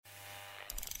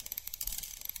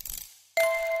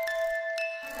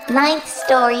Ninth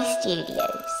Story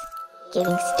Studios,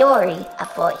 giving story a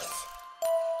voice.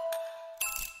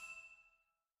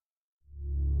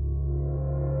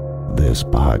 This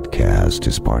podcast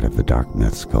is part of the Dark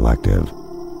Myths Collective.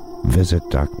 Visit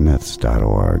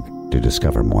darkmyths.org to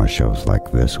discover more shows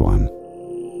like this one.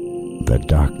 The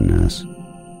darkness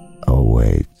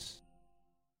awaits.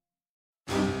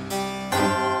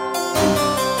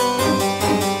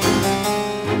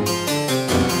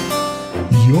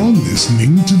 You're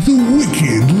listening to The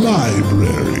Wicked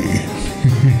Library.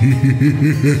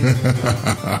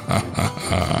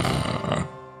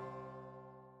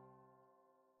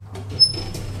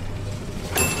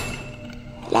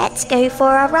 Let's go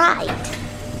for a ride.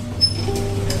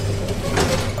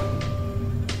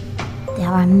 There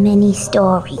are many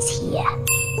stories here.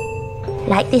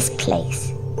 Like this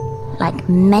place, like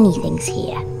many things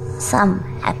here, some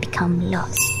have become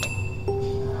lost.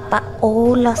 But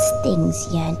all lost things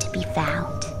yearn to be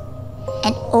found,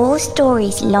 and all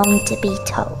stories long to be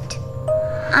told.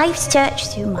 I've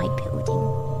searched through my building,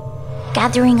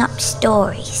 gathering up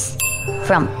stories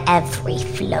from every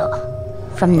floor,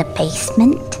 from the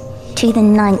basement to the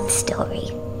 9th story,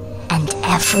 and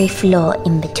every floor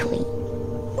in between.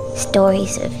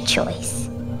 Stories of choice,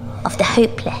 of the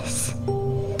hopeless,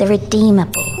 the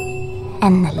redeemable,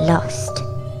 and the lost.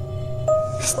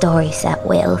 Stories that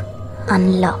will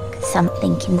unlock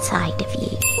something inside of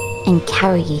you and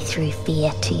carry you through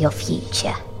fear to your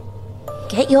future.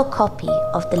 Get your copy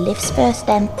of the Lift's first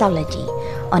anthology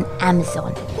on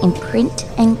Amazon in print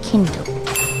and Kindle.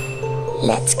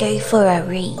 Let's go for a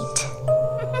read.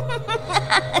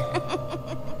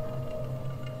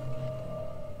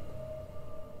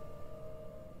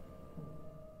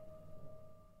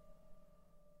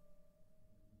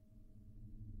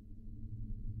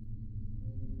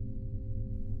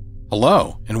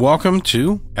 Hello, and welcome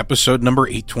to episode number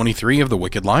 823 of The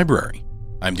Wicked Library.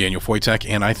 I'm Daniel Foytek,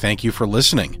 and I thank you for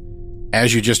listening.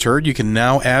 As you just heard, you can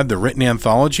now add the written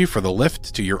anthology for The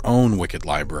Lift to your own Wicked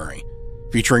Library.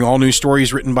 Featuring all new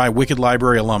stories written by Wicked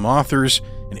Library alum authors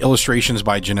and illustrations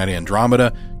by Jeanette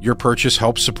Andromeda, your purchase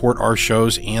helps support our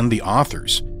shows and the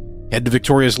authors. Head to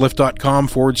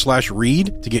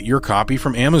victoriaslift.com/read to get your copy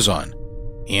from Amazon.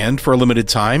 And for a limited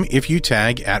time, if you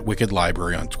tag @Wicked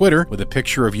Library on Twitter with a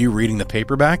picture of you reading the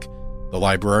paperback, the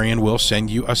librarian will send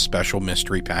you a special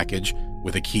mystery package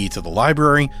with a key to the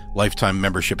library, lifetime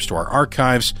memberships to our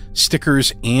archives,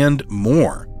 stickers, and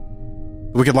more.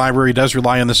 The Wicked Library does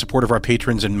rely on the support of our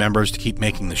patrons and members to keep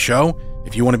making the show.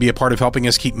 If you want to be a part of helping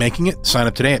us keep making it, sign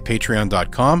up today at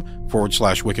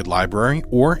patreon.com/Wicked Library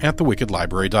or at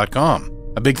thewickedlibrary.com.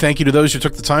 A big thank you to those who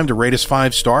took the time to rate us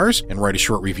 5 stars and write a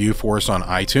short review for us on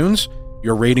iTunes.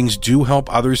 Your ratings do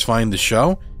help others find the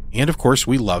show, and of course,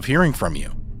 we love hearing from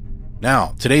you.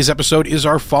 Now, today's episode is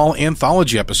our fall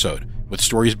anthology episode, with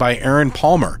stories by Aaron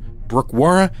Palmer, Brooke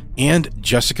Wara, and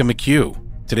Jessica McHugh.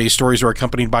 Today's stories are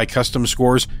accompanied by custom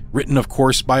scores, written, of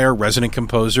course, by our resident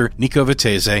composer, Nico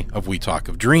Vitese of We Talk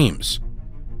of Dreams.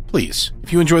 Please,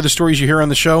 if you enjoy the stories you hear on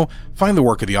the show, find the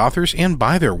work of the authors and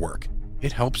buy their work.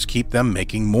 It helps keep them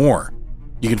making more.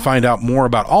 You can find out more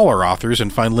about all our authors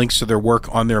and find links to their work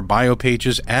on their bio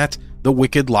pages at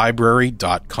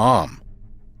thewickedlibrary.com.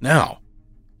 Now,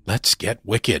 let's get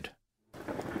wicked.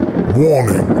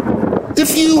 Warning.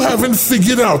 If you haven't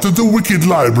figured out that the Wicked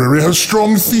Library has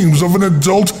strong themes of an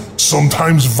adult,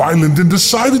 sometimes violent and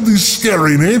decidedly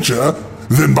scary nature,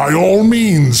 then by all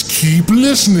means, keep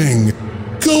listening.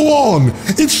 Go on,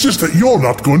 it's just that you're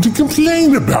not going to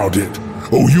complain about it.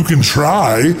 Oh, you can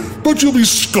try, but you'll be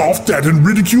scoffed at and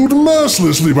ridiculed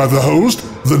mercilessly by the host,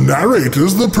 the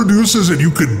narrators, the producers, and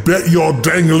you could bet your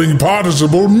dangling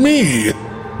participle me.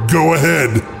 Go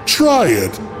ahead, try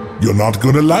it. You're not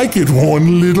gonna like it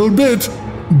one little bit,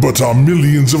 but our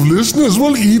millions of listeners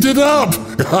will eat it up.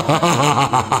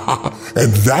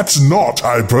 And that's not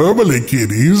hyperbole,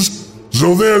 kiddies.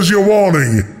 So there's your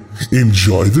warning.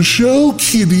 Enjoy the show,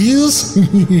 kiddies.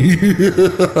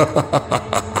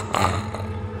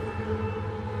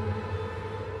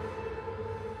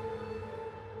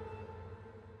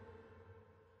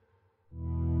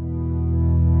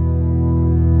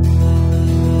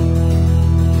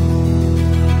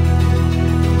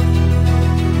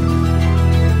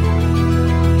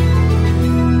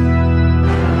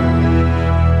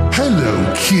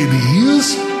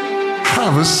 Kiddies,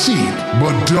 have a seat,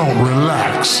 but don't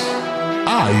relax.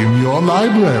 I am your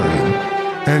librarian,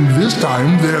 and this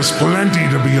time there's plenty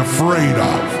to be afraid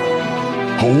of.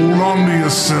 Hold on to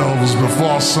yourselves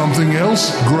before something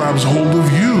else grabs hold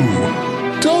of you.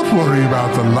 Don't worry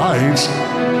about the lights.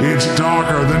 It's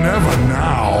darker than ever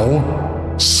now.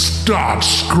 Start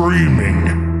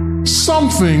screaming.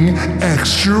 Something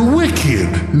extra wicked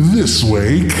this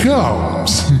way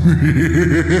comes.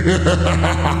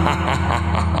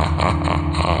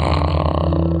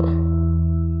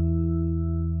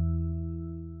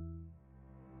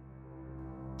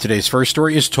 Today's first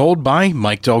story is told by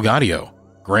Mike Delgadio,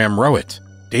 Graham Rowett,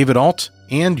 David Alt,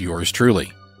 and yours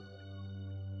truly.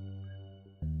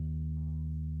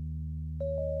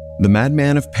 The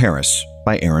Madman of Paris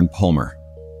by Aaron Palmer.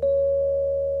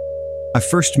 I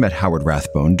first met Howard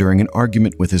Rathbone during an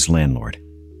argument with his landlord.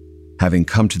 Having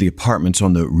come to the apartments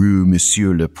on the Rue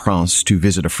Monsieur le Prince to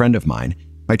visit a friend of mine,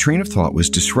 my train of thought was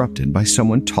disrupted by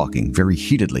someone talking very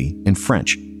heatedly in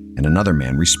French and another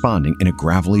man responding in a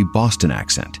gravelly Boston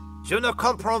accent. Je ne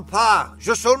comprends pas.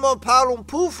 Je seulement parle un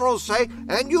peu français,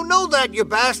 and you know that, you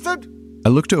bastard. I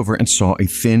looked over and saw a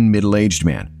thin, middle-aged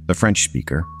man, the French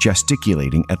speaker,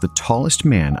 gesticulating at the tallest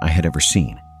man I had ever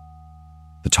seen.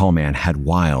 The tall man had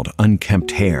wild,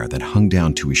 unkempt hair that hung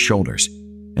down to his shoulders,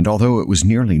 and although it was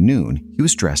nearly noon, he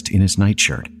was dressed in his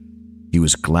nightshirt. He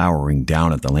was glowering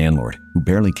down at the landlord, who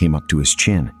barely came up to his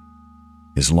chin.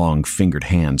 His long-fingered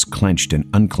hands clenched and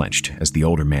unclenched as the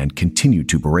older man continued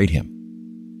to berate him.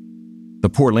 The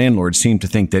poor landlord seemed to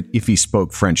think that if he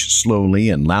spoke French slowly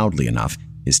and loudly enough,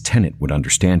 his tenant would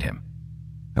understand him.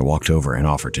 I walked over and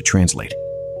offered to translate.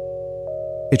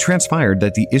 It transpired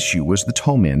that the issue was the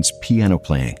tall man's piano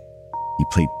playing. He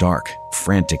played dark,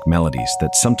 frantic melodies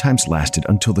that sometimes lasted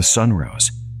until the sun rose.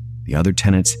 The other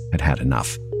tenants had had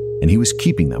enough, and he was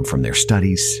keeping them from their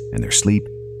studies and their sleep,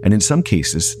 and in some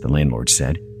cases, the landlord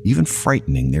said, even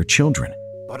frightening their children.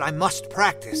 But I must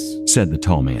practice, said the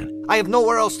tall man. I have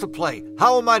nowhere else to play.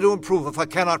 How am I to improve if I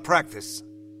cannot practice?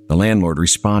 The landlord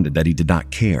responded that he did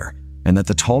not care, and that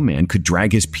the tall man could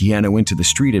drag his piano into the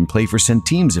street and play for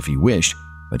centimes if he wished,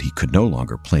 but he could no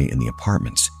longer play in the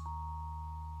apartments.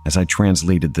 As I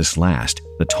translated this last,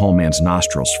 the tall man's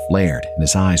nostrils flared and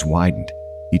his eyes widened.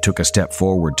 He took a step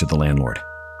forward to the landlord.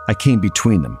 I came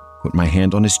between them, put my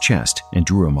hand on his chest, and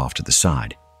drew him off to the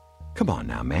side. Come on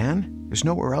now, man. There's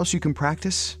nowhere else you can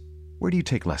practice? Where do you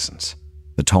take lessons?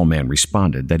 The tall man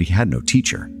responded that he had no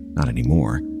teacher, not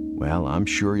anymore. Well, I'm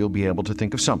sure you'll be able to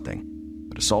think of something,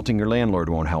 but assaulting your landlord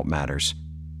won't help matters.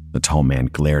 The tall man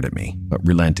glared at me, but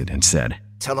relented and said,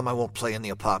 Tell him I won't play in the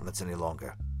apartments any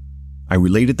longer. I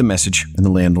related the message, and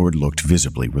the landlord looked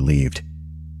visibly relieved.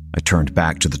 I turned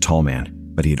back to the tall man,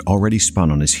 but he had already spun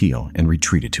on his heel and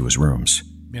retreated to his rooms.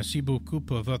 Merci beaucoup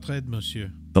pour votre aide,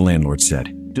 monsieur. The landlord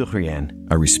said. De rien,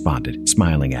 I responded,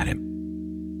 smiling at him.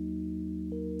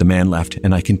 The man left,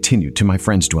 and I continued to my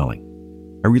friend's dwelling.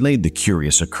 I relayed the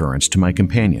curious occurrence to my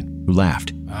companion, who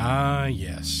laughed. Ah,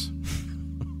 yes.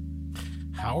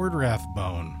 Howard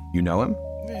Rathbone. You know him?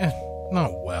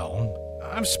 Not well.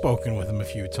 I've spoken with him a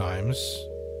few times.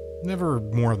 Never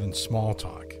more than small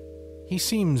talk. He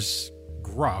seems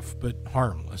gruff, but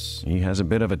harmless. He has a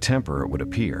bit of a temper, it would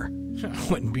appear. I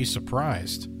wouldn't be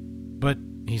surprised. But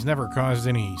he's never caused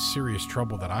any serious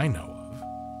trouble that I know of.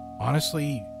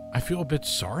 Honestly, I feel a bit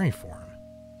sorry for him.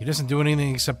 He doesn't do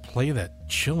anything except play that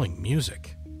chilling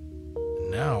music.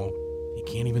 And now, he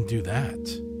can't even do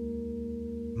that.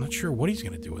 I'm not sure what he's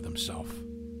going to do with himself.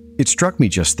 It struck me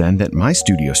just then that my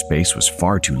studio space was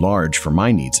far too large for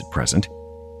my needs at present.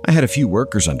 I had a few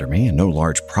workers under me and no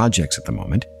large projects at the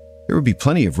moment. There would be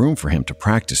plenty of room for him to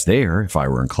practice there if I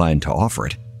were inclined to offer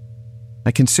it.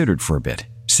 I considered for a bit,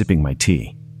 sipping my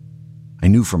tea. I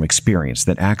knew from experience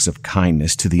that acts of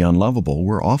kindness to the unlovable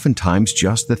were oftentimes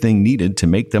just the thing needed to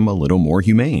make them a little more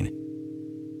humane.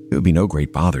 It would be no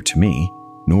great bother to me,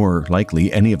 nor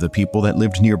likely any of the people that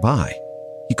lived nearby.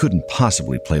 He couldn't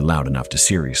possibly play loud enough to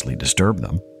seriously disturb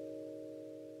them.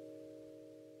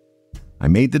 I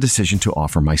made the decision to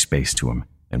offer my space to him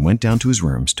and went down to his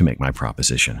rooms to make my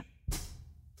proposition.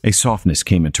 A softness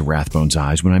came into Rathbone's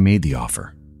eyes when I made the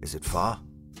offer. Is it far?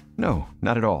 No,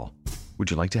 not at all.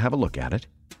 Would you like to have a look at it?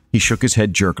 He shook his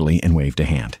head jerkily and waved a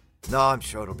hand. No, I'm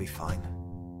sure it'll be fine.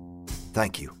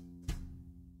 Thank you.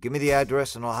 Give me the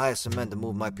address and I'll hire some men to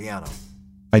move my piano.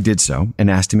 I did so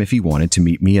and asked him if he wanted to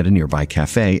meet me at a nearby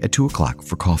cafe at 2 o'clock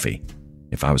for coffee.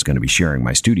 If I was going to be sharing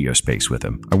my studio space with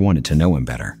him, I wanted to know him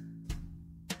better.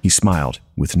 He smiled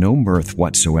with no mirth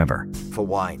whatsoever. For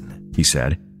wine, he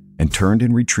said, and turned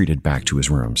and retreated back to his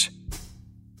rooms.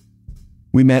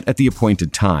 We met at the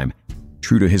appointed time.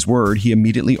 True to his word, he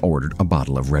immediately ordered a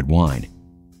bottle of red wine.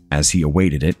 As he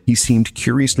awaited it, he seemed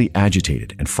curiously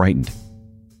agitated and frightened.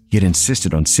 He had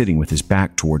insisted on sitting with his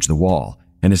back towards the wall,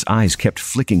 and his eyes kept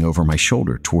flicking over my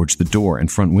shoulder towards the door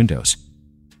and front windows.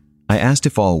 I asked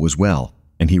if all was well,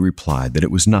 and he replied that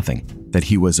it was nothing, that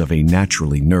he was of a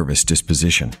naturally nervous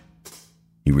disposition.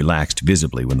 He relaxed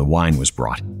visibly when the wine was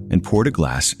brought and poured a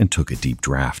glass and took a deep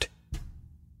draught.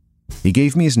 He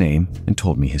gave me his name and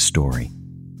told me his story.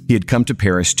 He had come to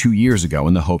Paris 2 years ago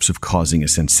in the hopes of causing a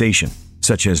sensation,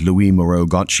 such as Louis Moreau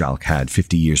Gottschalk had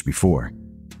 50 years before.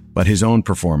 But his own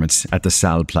performance at the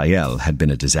Salle Pleyel had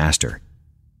been a disaster.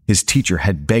 His teacher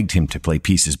had begged him to play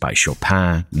pieces by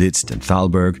Chopin, Liszt, and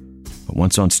Thalberg, but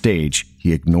once on stage,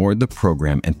 he ignored the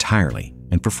program entirely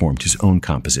and performed his own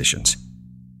compositions.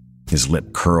 His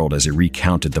lip curled as he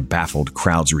recounted the baffled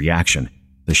crowd's reaction,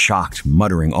 the shocked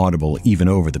muttering audible even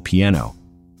over the piano,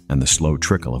 and the slow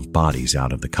trickle of bodies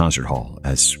out of the concert hall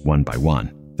as, one by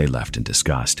one, they left in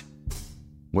disgust.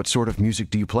 "What sort of music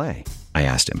do you play?" I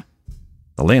asked him.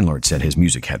 The landlord said his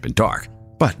music had been dark,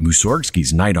 but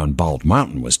Mussorgsky's Night on Bald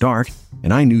Mountain was dark,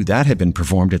 and I knew that had been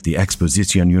performed at the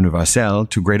Exposition Universelle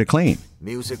to great acclaim.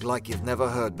 "Music like you've never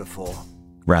heard before,"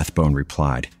 Rathbone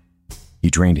replied. He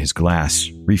drained his glass,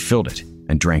 refilled it,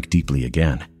 and drank deeply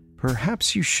again.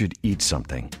 "Perhaps you should eat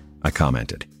something," I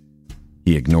commented.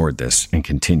 He ignored this and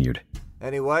continued.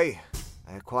 "Anyway,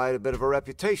 I acquired a bit of a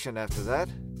reputation after that.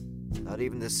 Not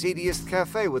even the seediest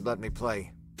cafe would let me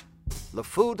play. Le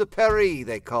Fou de Paris,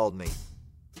 they called me.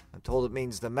 I'm told it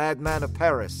means the madman of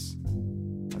Paris.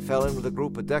 I fell in with a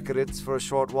group of decadents for a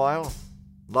short while,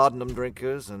 laudanum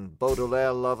drinkers and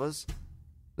Baudelaire lovers.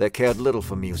 They cared little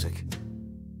for music.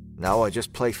 Now I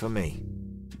just play for me."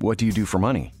 "What do you do for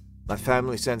money?" "My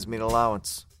family sends me an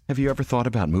allowance." "Have you ever thought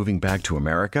about moving back to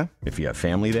America, if you have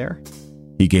family there?"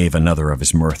 He gave another of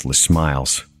his mirthless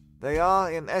smiles. "They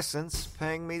are, in essence,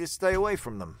 paying me to stay away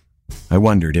from them." I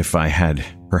wondered if I had,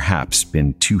 perhaps,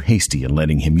 been too hasty in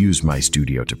letting him use my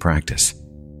studio to practice.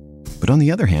 But on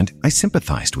the other hand, I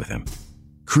sympathized with him.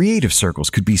 Creative circles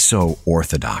could be so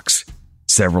orthodox.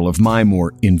 Several of my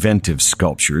more inventive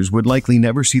sculptures would likely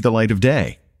never see the light of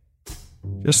day.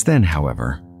 Just then,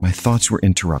 however, my thoughts were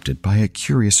interrupted by a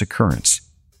curious occurrence.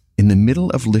 In the middle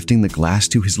of lifting the glass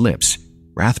to his lips,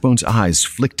 Rathbone's eyes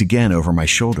flicked again over my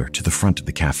shoulder to the front of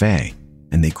the cafe,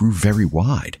 and they grew very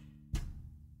wide.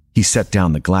 He set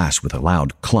down the glass with a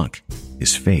loud clunk,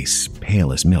 his face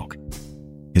pale as milk.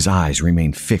 His eyes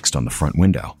remained fixed on the front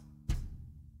window.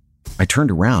 I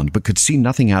turned around but could see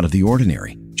nothing out of the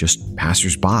ordinary, just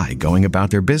passers-by going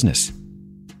about their business.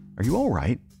 "Are you all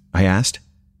right?" I asked.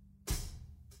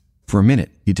 For a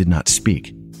minute, he did not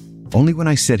speak. Only when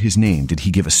I said his name did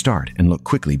he give a start and look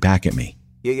quickly back at me.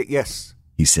 Yes,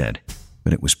 he said,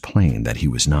 but it was plain that he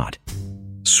was not.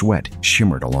 Sweat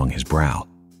shimmered along his brow.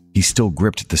 He still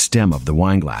gripped the stem of the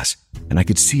wineglass, and I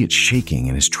could see it shaking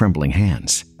in his trembling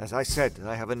hands. "As I said,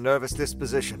 I have a nervous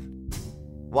disposition.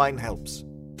 Wine helps."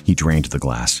 He drained the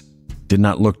glass. Did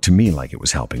not look to me like it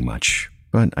was helping much,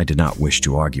 but I did not wish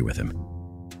to argue with him.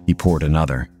 He poured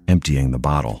another, emptying the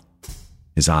bottle.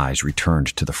 His eyes returned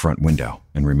to the front window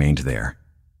and remained there.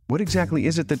 "What exactly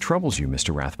is it that troubles you,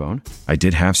 Mr. Rathbone?" I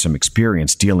did have some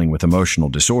experience dealing with emotional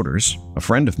disorders. A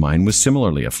friend of mine was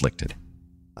similarly afflicted.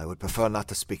 "I would prefer not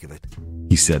to speak of it,"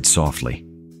 he said softly.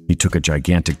 He took a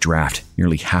gigantic draught,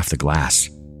 nearly half the glass.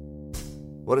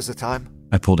 "What is the time?"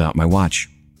 I pulled out my watch.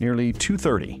 "Nearly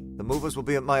 2:30. "The movers will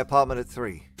be at my apartment at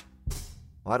 3.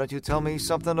 Why don't you tell me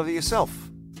something of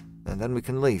yourself, and then we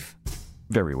can leave?"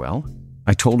 "Very well."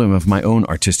 I told him of my own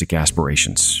artistic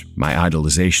aspirations, my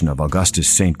idolization of Augustus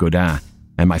Saint Gaudens,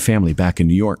 and my family back in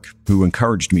New York, who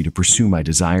encouraged me to pursue my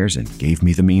desires and gave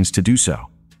me the means to do so.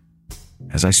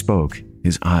 As I spoke,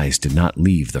 his eyes did not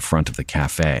leave the front of the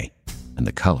cafe, and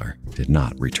the color did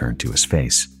not return to his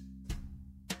face.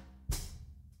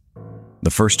 The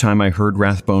first time I heard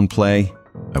Rathbone play,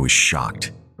 I was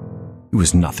shocked. It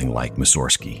was nothing like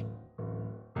Mussorgsky.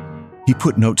 He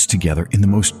put notes together in the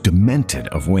most demented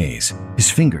of ways, his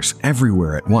fingers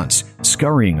everywhere at once,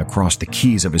 scurrying across the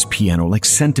keys of his piano like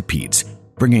centipedes,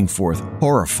 bringing forth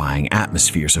horrifying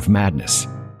atmospheres of madness.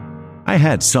 I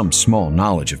had some small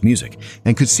knowledge of music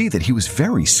and could see that he was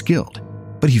very skilled,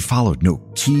 but he followed no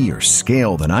key or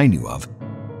scale that I knew of.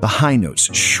 The high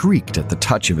notes shrieked at the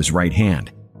touch of his right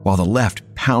hand, while the left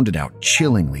pounded out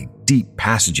chillingly deep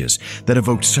passages that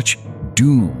evoked such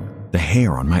doom the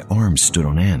hair on my arms stood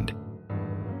on end.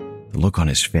 The look on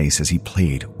his face as he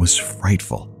played was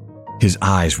frightful. His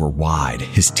eyes were wide,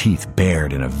 his teeth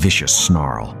bared in a vicious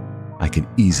snarl. I could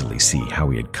easily see how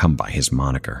he had come by his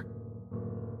moniker.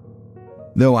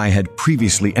 Though I had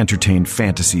previously entertained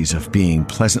fantasies of being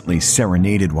pleasantly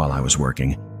serenaded while I was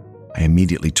working, I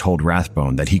immediately told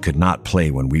Rathbone that he could not play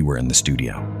when we were in the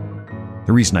studio.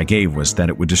 The reason I gave was that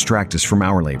it would distract us from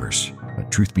our labors,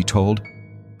 but truth be told,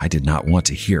 I did not want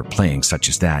to hear playing such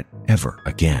as that ever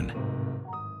again.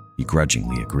 He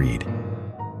grudgingly agreed.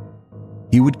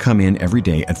 He would come in every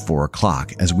day at 4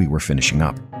 o'clock as we were finishing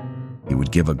up. He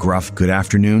would give a gruff good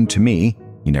afternoon to me,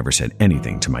 he never said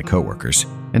anything to my coworkers,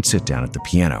 and sit down at the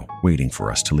piano, waiting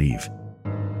for us to leave.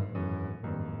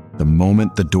 The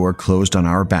moment the door closed on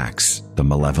our backs, the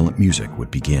malevolent music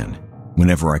would begin.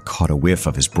 Whenever I caught a whiff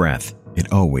of his breath,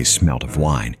 it always smelled of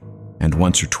wine, and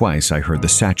once or twice I heard the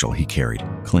satchel he carried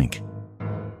clink.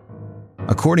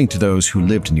 According to those who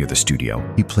lived near the studio,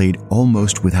 he played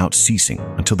almost without ceasing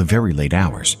until the very late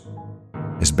hours.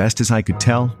 As best as I could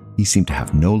tell, he seemed to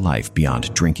have no life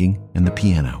beyond drinking and the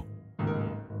piano.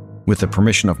 With the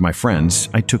permission of my friends,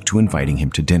 I took to inviting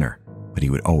him to dinner, but he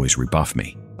would always rebuff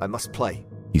me. I must play,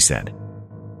 he said.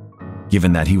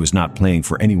 Given that he was not playing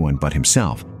for anyone but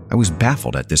himself, I was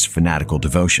baffled at this fanatical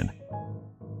devotion.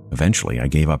 Eventually, I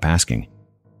gave up asking.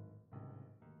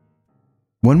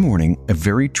 One morning, a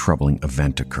very troubling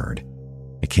event occurred.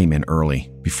 I came in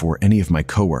early, before any of my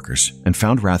coworkers, and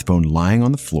found Rathbone lying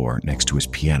on the floor next to his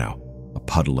piano, a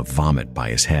puddle of vomit by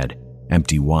his head,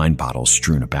 empty wine bottles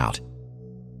strewn about.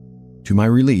 To my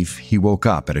relief, he woke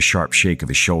up at a sharp shake of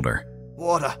his shoulder.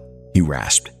 Water, he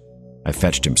rasped. I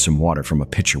fetched him some water from a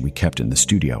pitcher we kept in the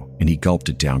studio, and he gulped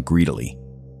it down greedily.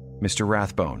 Mr.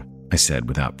 Rathbone, I said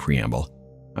without preamble,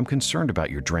 I'm concerned about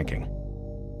your drinking.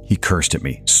 He cursed at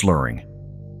me, slurring.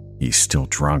 He's still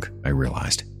drunk, I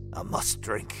realized. I must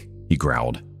drink, he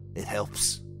growled. It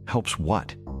helps. Helps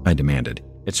what? I demanded.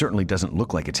 It certainly doesn't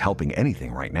look like it's helping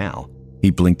anything right now.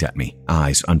 He blinked at me,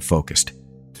 eyes unfocused.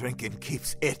 Drinking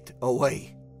keeps it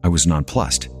away. I was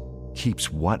nonplussed.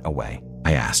 Keeps what away?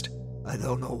 I asked. I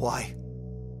don't know why,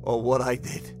 or what I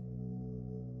did,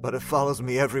 but it follows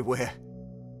me everywhere.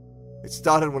 It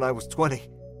started when I was 20.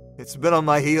 It's been on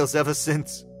my heels ever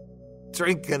since.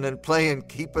 Drinking and playing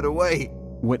keep it away.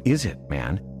 What is it,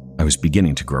 man? I was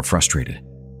beginning to grow frustrated.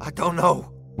 I don't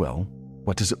know. Well,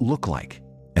 what does it look like?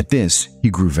 At this, he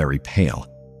grew very pale.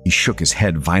 He shook his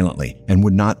head violently and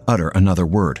would not utter another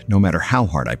word, no matter how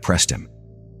hard I pressed him.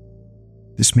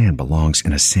 This man belongs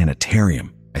in a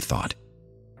sanitarium, I thought.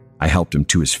 I helped him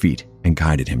to his feet and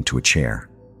guided him to a chair.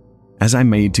 As I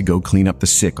made to go clean up the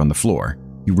sick on the floor,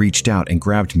 he reached out and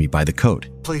grabbed me by the coat.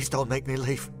 Please don't make me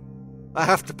leave. I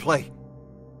have to play.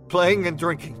 Playing and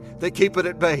drinking, they keep it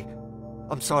at bay.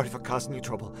 I'm sorry for causing you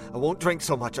trouble. I won't drink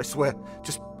so much, I swear.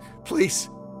 Just, please.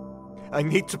 I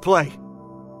need to play.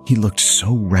 He looked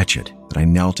so wretched that I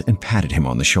knelt and patted him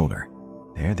on the shoulder.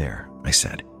 There, I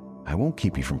said. I won't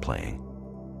keep you from playing.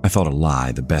 I thought a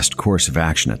lie the best course of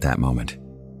action at that moment.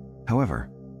 However,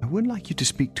 I would like you to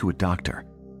speak to a doctor.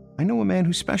 I know a man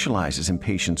who specializes in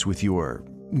patients with your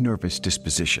nervous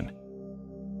disposition.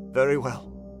 Very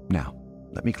well. Now,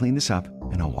 let me clean this up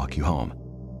and I'll walk you home.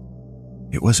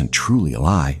 It wasn't truly a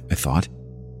lie, I thought.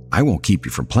 I won't keep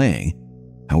you from playing.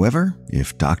 However,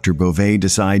 if Dr. Beauvais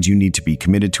decides you need to be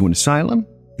committed to an asylum,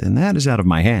 then that is out of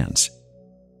my hands.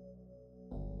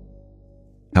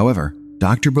 However,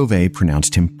 Dr. Beauvais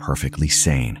pronounced him perfectly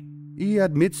sane. He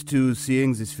admits to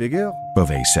seeing this figure,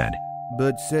 Beauvais said,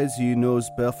 but says he knows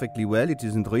perfectly well it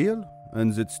isn't real,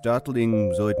 and that startling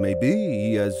though it may be,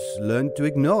 he has learned to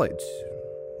ignore it.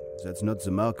 That's not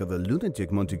the mark of a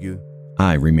lunatic, Montague.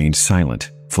 I remained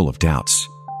silent, full of doubts.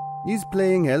 His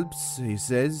playing helps, he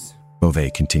says.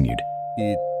 Beauvais continued.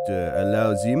 It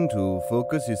allows him to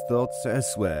focus his thoughts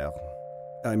elsewhere.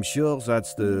 I'm sure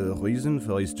that's the reason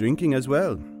for his drinking as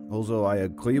well, although I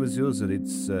agree with you that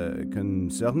it's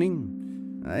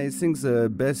concerning. I think the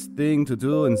best thing to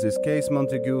do in this case,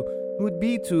 Montague, would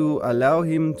be to allow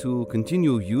him to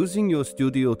continue using your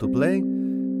studio to play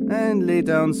and lay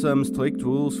down some strict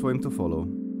rules for him to follow.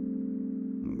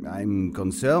 I'm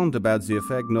concerned about the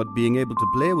effect not being able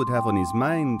to play would have on his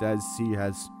mind, as he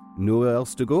has nowhere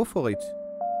else to go for it.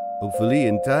 Hopefully,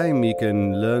 in time, he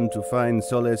can learn to find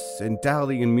solace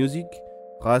entirely in music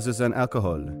rather than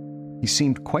alcohol. He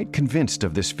seemed quite convinced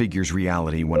of this figure's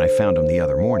reality when I found him the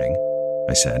other morning,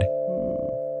 I said.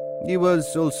 He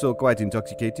was also quite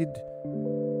intoxicated.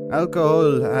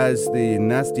 Alcohol has the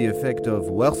nasty effect of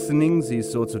worsening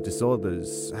these sorts of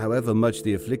disorders, however much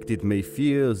the afflicted may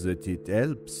fear that it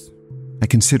helps. I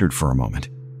considered for a moment.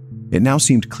 It now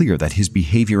seemed clear that his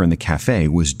behavior in the cafe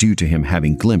was due to him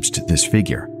having glimpsed this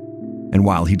figure. And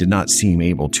while he did not seem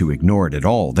able to ignore it at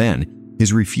all then,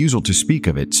 his refusal to speak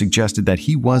of it suggested that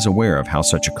he was aware of how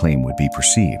such a claim would be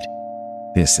perceived.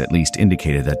 This at least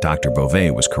indicated that Dr.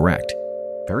 Beauvais was correct.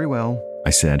 Very well, I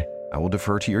said. I will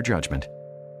defer to your judgment.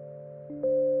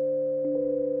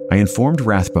 I informed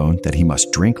Rathbone that he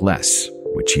must drink less,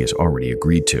 which he has already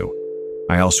agreed to.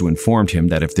 I also informed him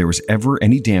that if there was ever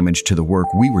any damage to the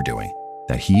work we were doing,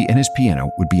 that he and his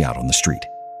piano would be out on the street.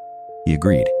 He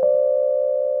agreed.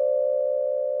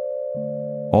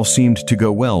 All seemed to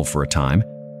go well for a time.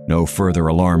 No further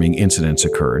alarming incidents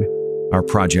occurred. Our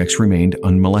projects remained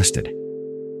unmolested.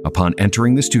 Upon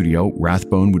entering the studio,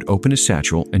 Rathbone would open his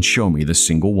satchel and show me the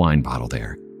single wine bottle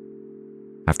there.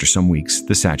 After some weeks,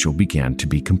 the satchel began to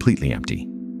be completely empty.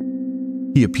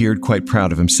 He appeared quite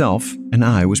proud of himself, and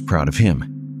I was proud of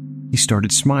him. He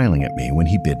started smiling at me when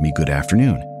he bid me good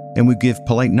afternoon, and would give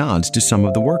polite nods to some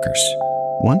of the workers.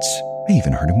 Once, I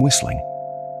even heard him whistling.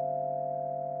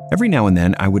 Every now and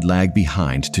then, I would lag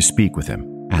behind to speak with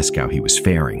him, ask how he was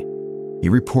faring. He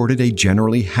reported a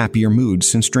generally happier mood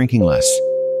since drinking less.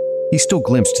 He still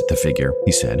glimpsed the figure,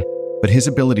 he said, but his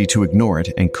ability to ignore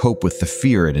it and cope with the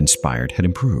fear it inspired had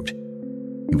improved.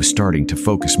 He was starting to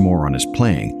focus more on his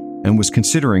playing and was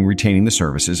considering retaining the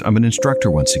services of an instructor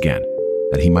once again,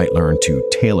 that he might learn to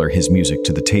tailor his music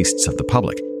to the tastes of the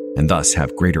public and thus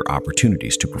have greater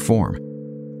opportunities to perform.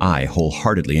 I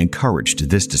wholeheartedly encouraged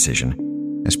this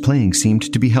decision, as playing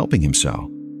seemed to be helping him so.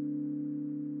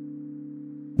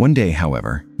 One day,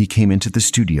 however, he came into the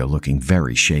studio looking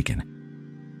very shaken.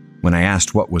 When I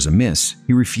asked what was amiss,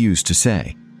 he refused to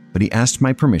say, but he asked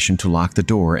my permission to lock the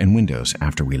door and windows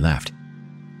after we left.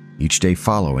 Each day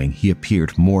following, he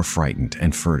appeared more frightened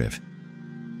and furtive.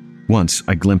 Once,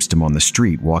 I glimpsed him on the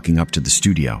street walking up to the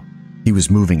studio. He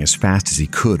was moving as fast as he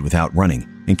could without running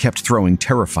and kept throwing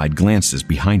terrified glances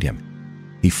behind him.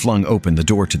 He flung open the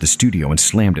door to the studio and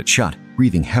slammed it shut,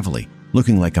 breathing heavily,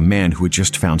 looking like a man who had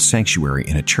just found sanctuary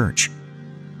in a church.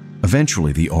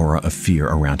 Eventually, the aura of fear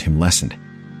around him lessened,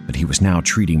 but he was now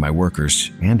treating my workers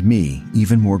and me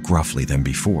even more gruffly than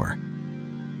before.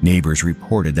 Neighbors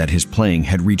reported that his playing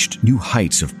had reached new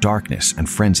heights of darkness and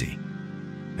frenzy.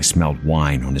 I smelled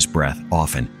wine on his breath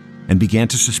often and began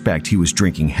to suspect he was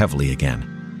drinking heavily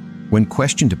again. When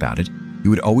questioned about it, he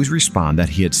would always respond that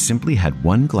he had simply had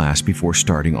one glass before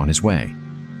starting on his way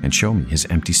and show me his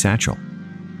empty satchel.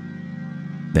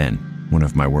 Then, one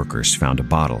of my workers found a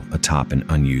bottle atop an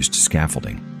unused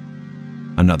scaffolding.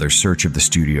 Another search of the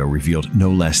studio revealed no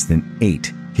less than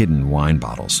 8 hidden wine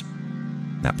bottles.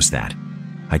 That was that.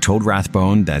 I told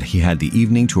Rathbone that he had the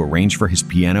evening to arrange for his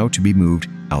piano to be moved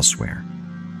elsewhere.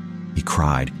 He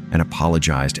cried and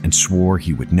apologized and swore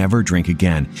he would never drink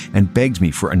again and begged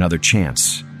me for another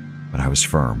chance, but I was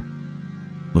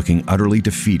firm. Looking utterly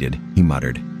defeated, he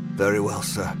muttered, "Very well,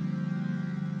 sir."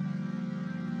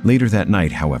 Later that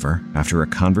night, however, after a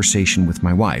conversation with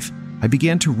my wife, I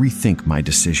began to rethink my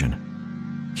decision.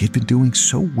 He had been doing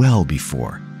so well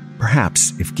before.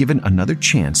 Perhaps, if given another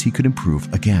chance, he could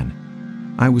improve again.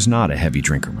 I was not a heavy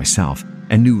drinker myself,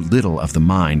 and knew little of the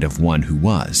mind of one who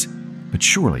was. But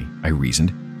surely, I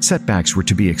reasoned, setbacks were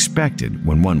to be expected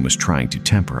when one was trying to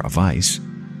temper a vice.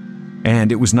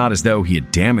 And it was not as though he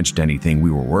had damaged anything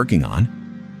we were working on.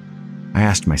 I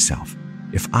asked myself,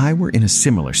 if I were in a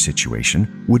similar situation,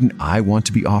 wouldn't I want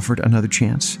to be offered another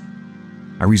chance?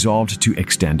 I resolved to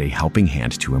extend a helping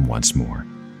hand to him once more.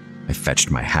 I fetched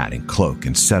my hat and cloak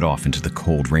and set off into the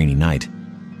cold, rainy night.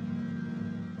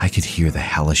 I could hear the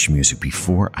hellish music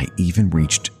before I even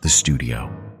reached the studio.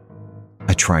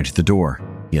 I tried the door.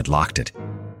 He had locked it.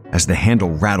 As the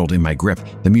handle rattled in my grip,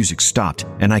 the music stopped,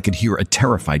 and I could hear a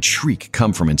terrified shriek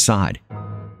come from inside.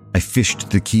 I fished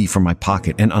the key from my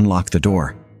pocket and unlocked the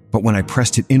door, but when I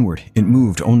pressed it inward, it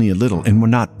moved only a little and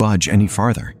would not budge any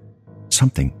farther.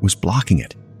 Something was blocking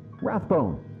it.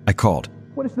 "Rathbone," I called.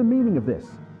 "what is the meaning of this?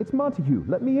 It's Montague.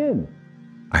 Let me in."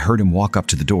 I heard him walk up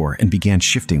to the door and began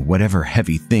shifting whatever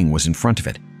heavy thing was in front of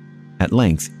it. At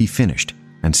length, he finished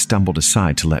and stumbled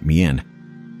aside to let me in.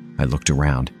 I looked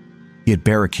around. He had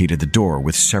barricaded the door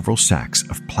with several sacks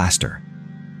of plaster.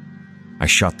 I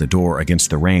shut the door against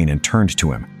the rain and turned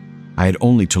to him. I had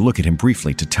only to look at him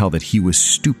briefly to tell that he was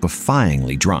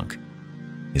stupefyingly drunk.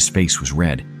 His face was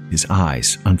red, his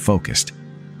eyes unfocused.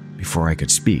 Before I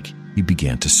could speak, he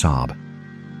began to sob.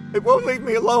 "It won't leave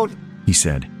me alone," he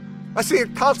said. "I see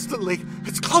it constantly.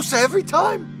 It's closer every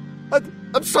time.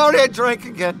 I'm sorry I drank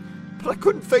again, but I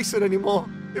couldn't face it anymore.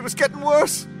 It was getting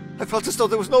worse. I felt as though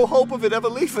there was no hope of it ever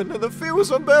leaving, and the fear was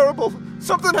unbearable.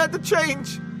 Something had to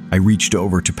change." I reached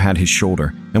over to pat his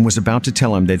shoulder and was about to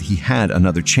tell him that he had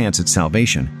another chance at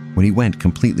salvation when he went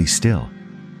completely still.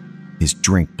 His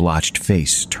drink-blotched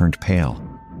face turned pale.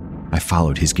 I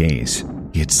followed his gaze.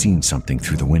 He had seen something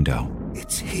through the window.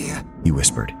 "It's here," he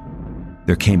whispered.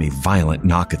 There came a violent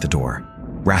knock at the door.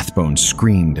 Rathbone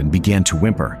screamed and began to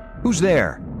whimper. "Who's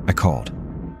there?" I called.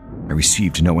 I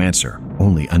received no answer,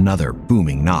 only another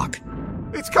booming knock.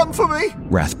 "It's come for me,"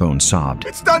 Rathbone sobbed.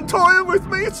 "It's done toying with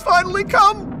me. It's finally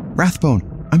come." "Rathbone,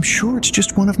 I'm sure it's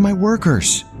just one of my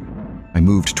workers." I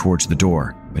moved towards the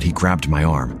door, but he grabbed my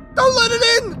arm. "Don't let it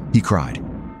in," he cried.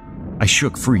 I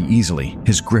shook free easily.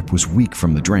 His grip was weak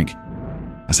from the drink.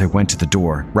 As I went to the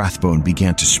door, Rathbone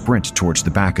began to sprint towards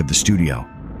the back of the studio.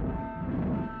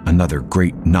 Another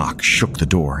great knock shook the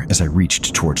door as I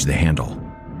reached towards the handle.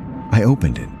 I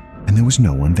opened it, and there was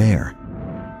no one there.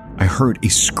 I heard a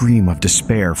scream of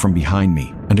despair from behind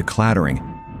me and a clattering.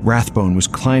 Rathbone was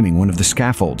climbing one of the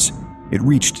scaffolds. It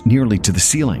reached nearly to the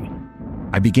ceiling.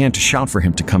 I began to shout for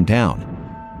him to come down.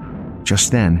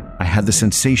 Just then, I had the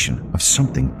sensation of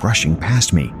something brushing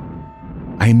past me.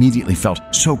 I immediately felt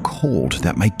so cold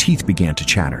that my teeth began to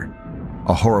chatter.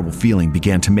 A horrible feeling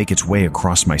began to make its way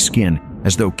across my skin,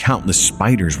 as though countless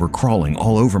spiders were crawling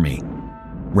all over me.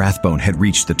 Rathbone had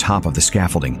reached the top of the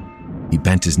scaffolding. He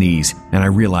bent his knees, and I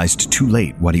realized too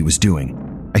late what he was doing.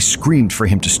 I screamed for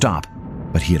him to stop,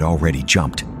 but he had already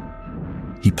jumped.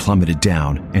 He plummeted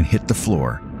down and hit the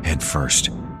floor head first.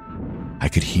 I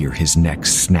could hear his neck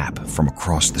snap from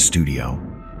across the studio.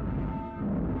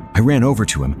 I ran over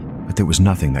to him, but there was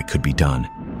nothing that could be done.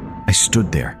 I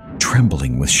stood there,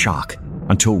 trembling with shock,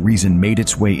 until reason made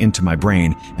its way into my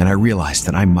brain and I realized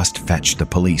that I must fetch the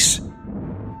police.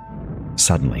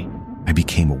 Suddenly, I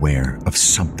became aware of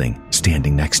something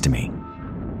standing next to me.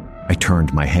 I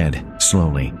turned my head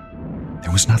slowly.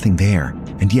 There was nothing there,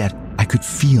 and yet I could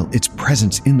feel its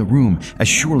presence in the room as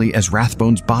surely as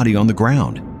Rathbone's body on the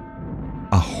ground.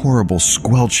 A horrible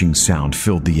squelching sound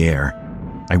filled the air.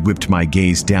 I whipped my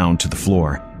gaze down to the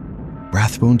floor.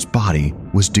 Rathbone's body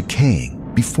was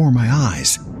decaying before my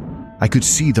eyes. I could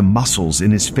see the muscles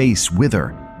in his face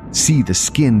wither, see the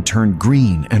skin turn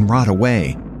green and rot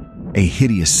away. A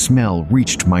hideous smell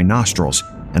reached my nostrils,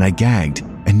 and I gagged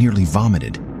and nearly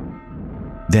vomited.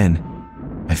 Then,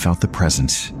 I felt the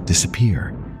presence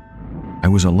disappear. I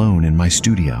was alone in my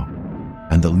studio,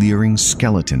 and the leering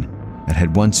skeleton that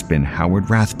had once been Howard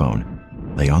Rathbone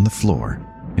lay on the floor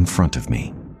in front of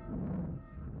me.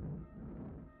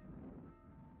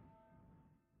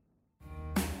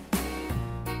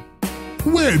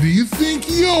 Where do you think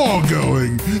you're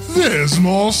going? There's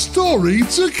more story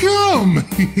to come.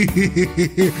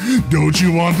 Don't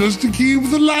you want us to keep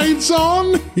the lights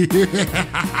on?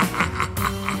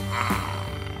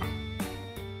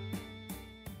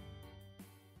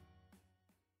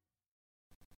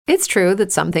 It's true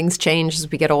that some things change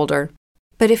as we get older.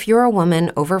 But if you're a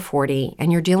woman over 40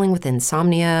 and you're dealing with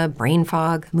insomnia, brain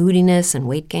fog, moodiness, and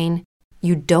weight gain,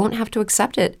 you don't have to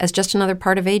accept it as just another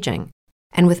part of aging.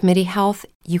 And with MIDI Health,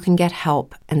 you can get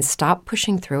help and stop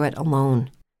pushing through it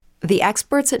alone. The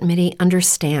experts at MIDI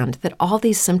understand that all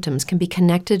these symptoms can be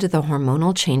connected to the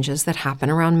hormonal changes that happen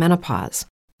around menopause,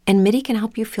 and MIDI can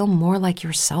help you feel more like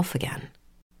yourself again.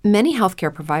 Many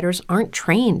healthcare providers aren't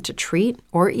trained to treat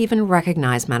or even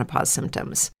recognize menopause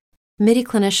symptoms. MIDI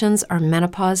clinicians are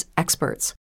menopause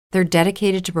experts. They're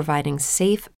dedicated to providing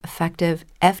safe, effective,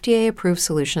 FDA-approved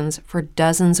solutions for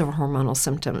dozens of hormonal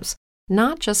symptoms,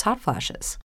 not just hot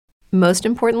flashes. Most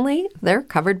importantly, they're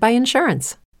covered by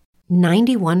insurance.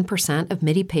 91% of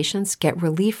MIDI patients get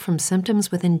relief from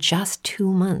symptoms within just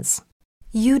 2 months.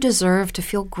 You deserve to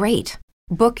feel great.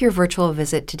 Book your virtual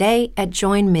visit today at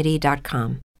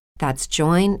joinmidi.com. That's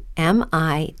joinmidi.com.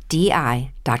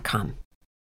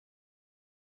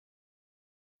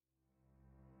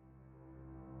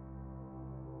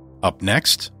 Up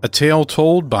next, a tale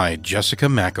told by Jessica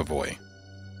McAvoy.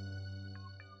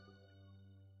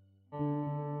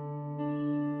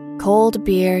 Cold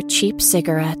Beer, Cheap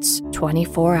Cigarettes,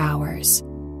 24 Hours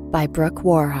by Brooke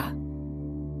Wara.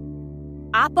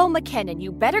 Oppo McKinnon, you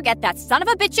better get that son of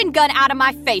a bitchin' gun out of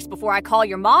my face before I call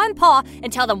your ma and pa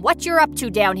and tell them what you're up to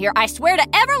down here. I swear to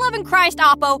ever-loving Christ,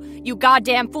 Oppo, you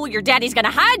goddamn fool, your daddy's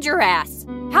gonna hide your ass.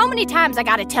 How many times I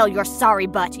gotta tell your sorry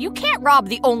butt, you can't rob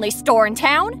the only store in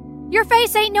town? Your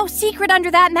face ain't no secret under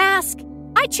that mask.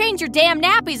 I changed your damn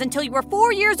nappies until you were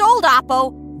 4 years old,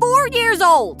 Oppo. 4 years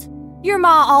old! Your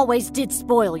ma always did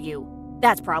spoil you.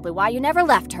 That's probably why you never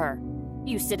left her.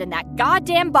 You sit in that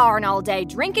goddamn barn all day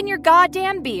drinking your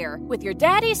goddamn beer with your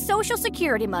daddy's Social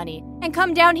Security money and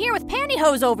come down here with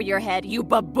pantyhose over your head, you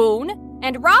baboon,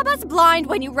 and rob us blind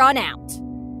when you run out.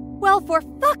 Well, for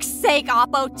fuck's sake,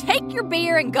 Oppo, take your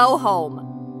beer and go home.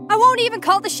 I won't even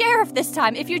call the sheriff this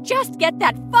time if you just get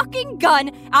that fucking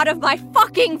gun out of my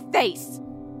fucking face.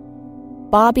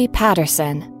 Bobby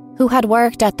Patterson, who had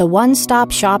worked at the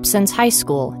one-stop shop since high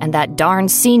school, and that darn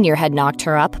senior had knocked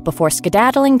her up before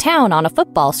skedaddling town on a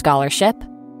football scholarship,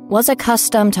 was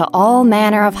accustomed to all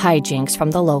manner of hijinks from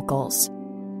the locals.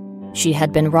 She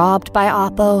had been robbed by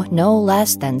Oppo no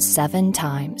less than 7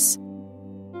 times.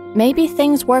 Maybe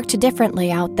things worked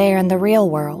differently out there in the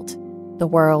real world, the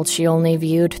world she only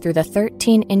viewed through the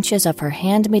 13 inches of her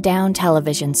hand-me-down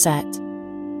television set.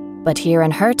 But here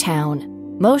in her town,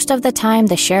 most of the time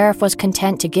the sheriff was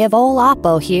content to give ol'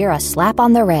 Oppo here a slap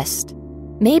on the wrist.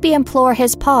 Maybe implore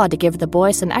his pa to give the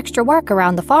boy some extra work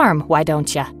around the farm, why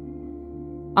don't ya?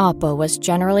 Oppo was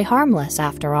generally harmless,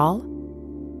 after all.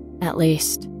 At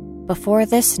least, before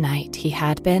this night he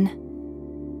had been.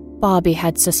 Bobby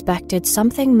had suspected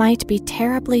something might be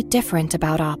terribly different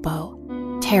about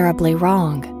Oppo, terribly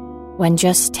wrong, when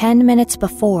just 10 minutes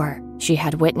before she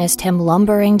had witnessed him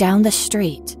lumbering down the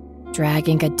street,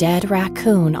 dragging a dead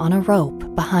raccoon on a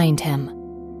rope behind him.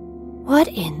 What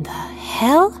in the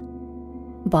hell?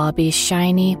 Bobby's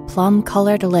shiny,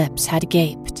 plum-colored lips had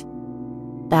gaped.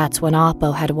 That's when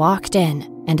Oppo had walked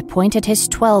in and pointed his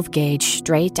 12-gauge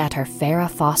straight at her Farrah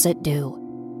Fawcett Dew.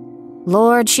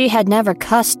 Lord, she had never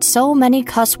cussed so many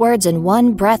cuss words in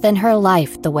one breath in her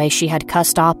life the way she had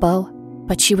cussed Oppo,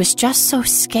 but she was just so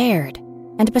scared.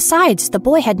 And besides, the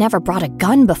boy had never brought a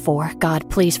gun before, God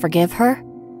please forgive her.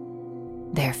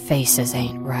 Their faces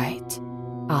ain't right,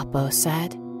 Oppo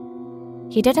said.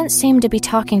 He didn't seem to be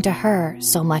talking to her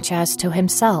so much as to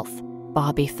himself,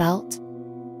 Bobby felt.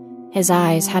 His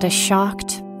eyes had a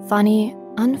shocked, funny,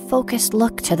 unfocused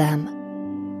look to them.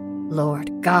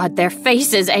 Lord God, their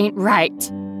faces ain't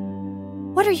right.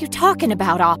 What are you talking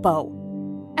about, Oppo?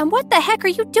 And what the heck are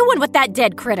you doing with that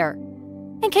dead critter?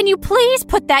 And can you please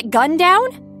put that gun down?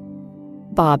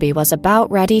 Bobby was about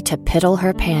ready to piddle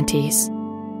her panties.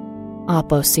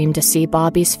 Oppo seemed to see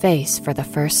Bobby's face for the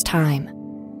first time.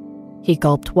 He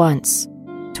gulped once,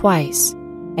 twice,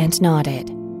 and nodded.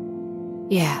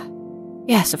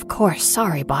 Yes, of course,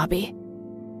 sorry, Bobby.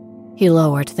 He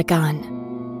lowered the gun.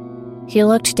 He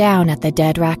looked down at the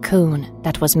dead raccoon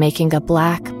that was making a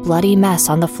black, bloody mess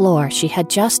on the floor she had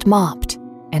just mopped,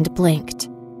 and blinked.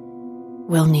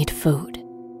 We'll need food,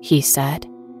 he said.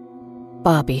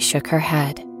 Bobby shook her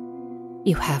head.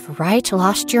 You have right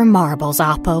lost your marbles,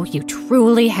 Oppo, you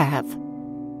truly have.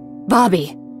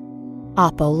 Bobby!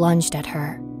 Oppo lunged at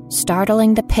her,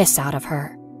 startling the piss out of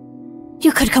her.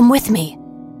 You could come with me.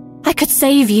 I could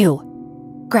save you.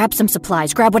 Grab some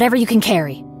supplies, grab whatever you can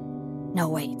carry. No,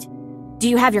 wait. Do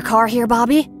you have your car here,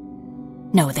 Bobby?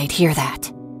 No, they'd hear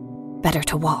that. Better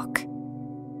to walk.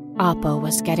 Oppo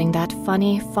was getting that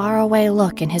funny, faraway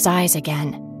look in his eyes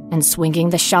again, and swinging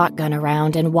the shotgun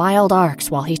around in wild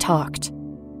arcs while he talked.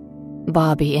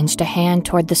 Bobby inched a hand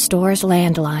toward the store's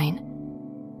landline.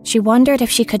 She wondered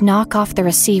if she could knock off the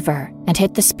receiver and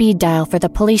hit the speed dial for the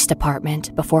police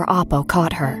department before Oppo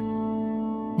caught her.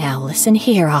 Now listen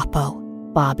here,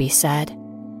 Oppo, Bobby said.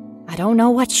 I don't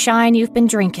know what shine you've been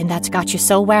drinking that's got you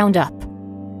so wound up.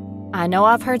 I know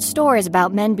I've heard stories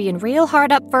about men being real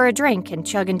hard up for a drink and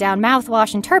chugging down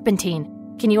mouthwash and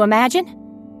turpentine. Can you imagine?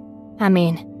 I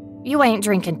mean, you ain't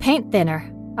drinking paint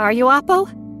thinner, are you, Oppo?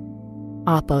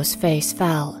 Oppo's face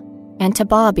fell, and to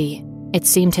Bobby, it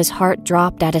seemed his heart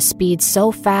dropped at a speed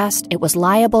so fast it was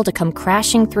liable to come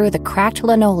crashing through the cracked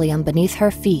linoleum beneath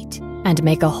her feet and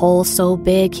make a hole so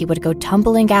big he would go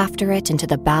tumbling after it into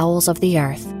the bowels of the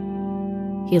earth.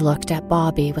 He looked at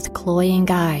Bobby with cloying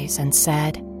eyes and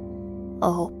said,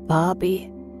 Oh,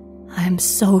 Bobby, I'm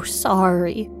so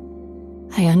sorry.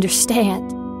 I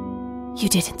understand. You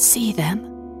didn't see them.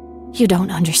 You don't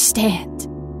understand.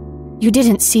 You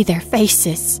didn't see their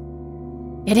faces.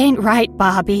 It ain't right,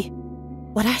 Bobby.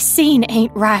 What I seen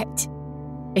ain't right.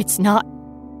 It's not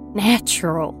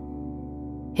natural.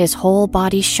 His whole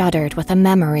body shuddered with a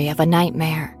memory of a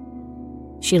nightmare.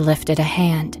 She lifted a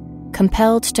hand,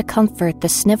 compelled to comfort the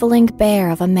sniveling bear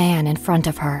of a man in front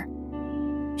of her.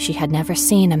 She had never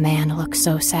seen a man look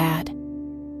so sad.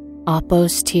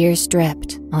 Oppo's tears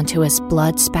dripped onto his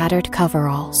blood-spattered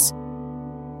coveralls.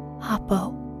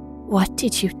 Oppo, what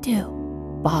did you do?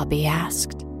 Bobby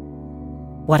asked.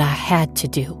 What I had to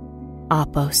do,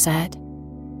 Oppo said.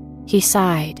 He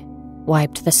sighed,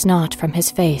 wiped the snot from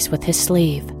his face with his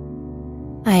sleeve.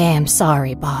 I am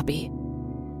sorry, Bobby.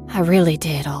 I really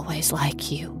did always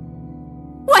like you.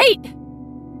 Wait!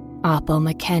 Oppo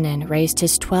McKinnon raised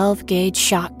his 12-gauge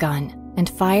shotgun and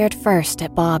fired first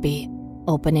at Bobby,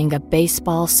 opening a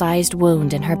baseball-sized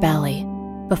wound in her belly,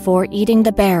 before eating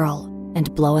the barrel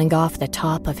and blowing off the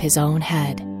top of his own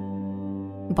head.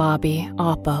 Bobby,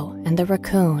 Oppo, and the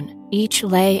raccoon each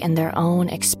lay in their own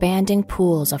expanding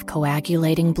pools of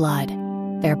coagulating blood,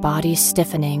 their bodies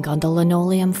stiffening on the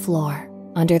linoleum floor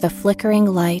under the flickering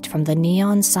light from the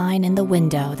neon sign in the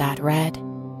window that read,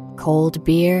 Cold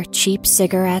beer, cheap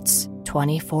cigarettes,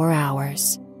 24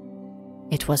 hours.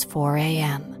 It was 4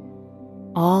 a.m.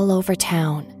 All over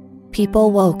town,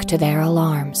 people woke to their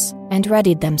alarms and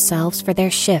readied themselves for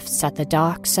their shifts at the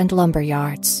docks and lumber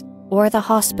yards, or the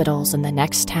hospitals in the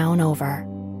next town over.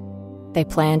 They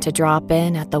planned to drop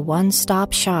in at the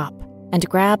one-stop shop and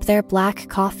grab their black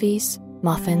coffees,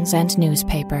 muffins, and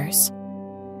newspapers.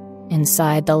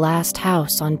 Inside the last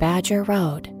house on Badger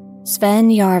Road, Sven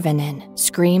Järvinen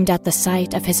screamed at the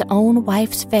sight of his own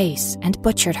wife's face and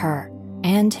butchered her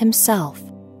and himself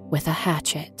with a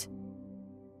hatchet.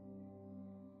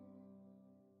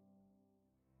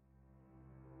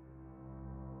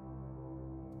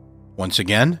 Once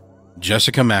again,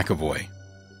 Jessica McAvoy.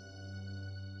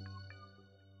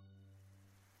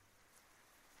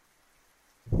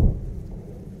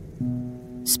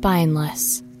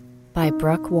 Spineless by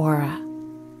Brooke Wara.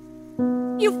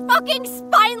 You fucking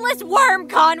spineless worm,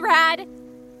 Conrad!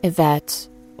 Yvette,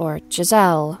 or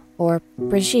Giselle, or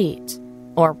Brigitte,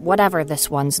 or whatever this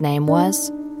one's name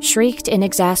was, shrieked in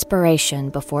exasperation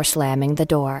before slamming the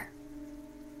door.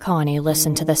 Connie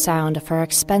listened to the sound of her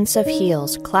expensive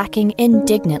heels clacking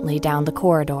indignantly down the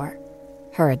corridor,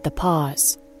 heard the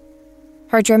pause.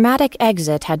 Her dramatic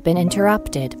exit had been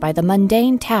interrupted by the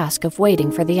mundane task of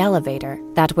waiting for the elevator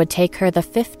that would take her the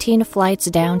 15 flights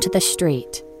down to the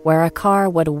street, where a car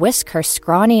would whisk her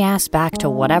scrawny ass back to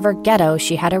whatever ghetto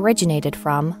she had originated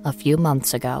from a few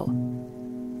months ago.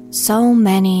 So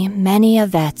many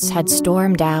Yvettes had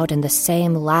stormed out in the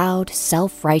same loud,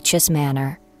 self-righteous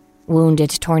manner, wounded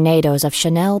tornadoes of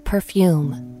Chanel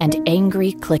perfume and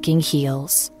angry clicking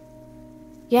heels.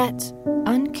 Yet,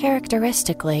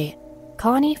 uncharacteristically,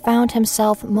 Connie found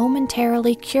himself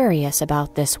momentarily curious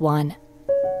about this one.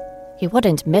 He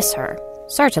wouldn't miss her,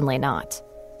 certainly not.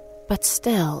 But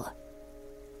still,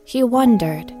 he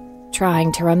wondered,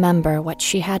 trying to remember what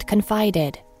she had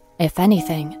confided, if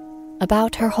anything,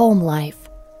 about her home life.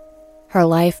 Her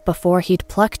life before he'd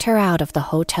plucked her out of the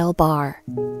hotel bar.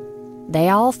 They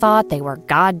all thought they were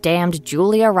goddamned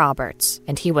Julia Roberts,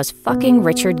 and he was fucking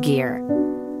Richard Gere,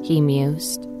 he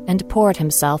mused, and poured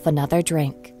himself another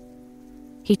drink.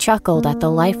 He chuckled at the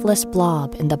lifeless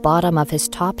blob in the bottom of his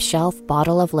top-shelf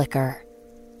bottle of liquor.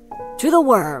 "To the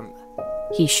worm!"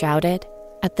 he shouted,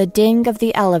 at the ding of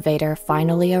the elevator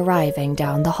finally arriving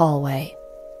down the hallway.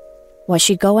 Was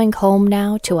she going home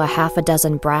now to a half a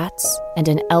dozen brats and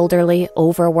an elderly,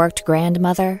 overworked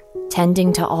grandmother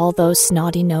tending to all those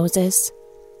snotty noses?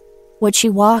 Would she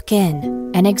walk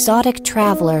in, an exotic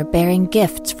traveler bearing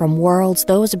gifts from worlds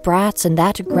those brats and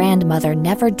that grandmother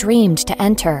never dreamed to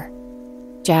enter?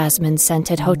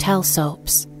 Jasmine-scented hotel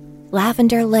soaps,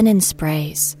 lavender linen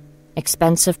sprays,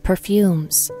 expensive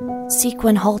perfumes,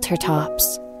 sequin halter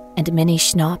tops, and mini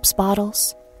schnapps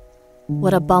bottles?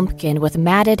 Would a bumpkin with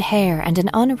matted hair and an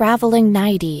unraveling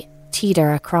nightie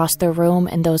teeter across the room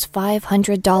in those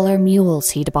 $500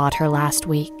 mules he'd bought her last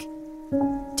week?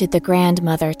 Did the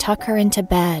grandmother tuck her into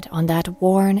bed on that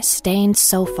worn, stained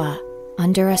sofa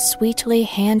under a sweetly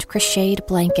hand-crocheted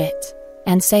blanket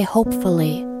and say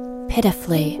hopefully,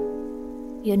 pitifully,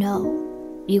 "You know,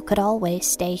 you could always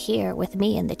stay here with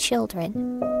me and the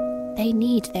children. They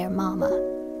need their mama."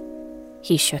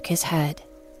 He shook his head.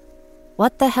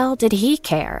 What the hell did he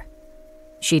care?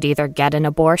 She'd either get an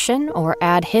abortion or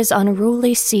add his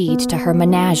unruly seed to her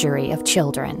menagerie of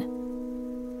children.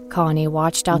 Connie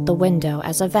watched out the window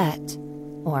as Yvette,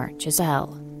 or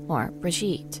Giselle, or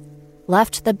Brigitte,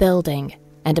 left the building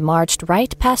and marched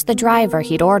right past the driver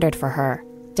he'd ordered for her,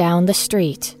 down the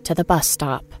street to the bus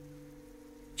stop.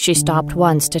 She stopped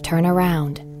once to turn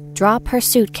around, drop her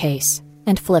suitcase,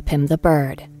 and flip him the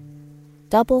bird.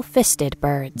 Double-fisted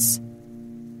birds.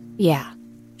 Yeah,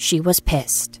 she was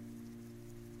pissed.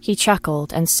 He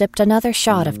chuckled and sipped another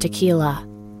shot of tequila,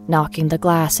 knocking the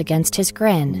glass against his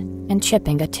grin and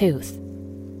chipping a tooth.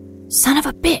 "Son of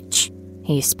a bitch!"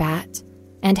 he spat,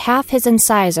 and half his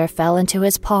incisor fell into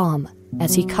his palm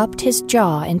as he cupped his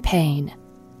jaw in pain.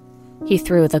 He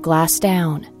threw the glass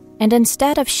down, and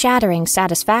instead of shattering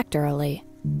satisfactorily,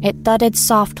 it thudded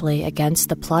softly against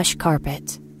the plush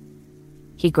carpet.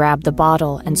 He grabbed the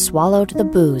bottle and swallowed the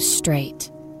booze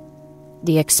straight.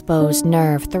 The exposed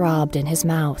nerve throbbed in his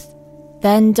mouth,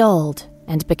 then dulled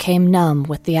and became numb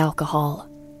with the alcohol.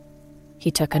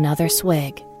 He took another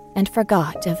swig and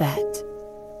forgot Yvette.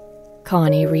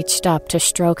 Connie reached up to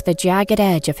stroke the jagged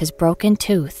edge of his broken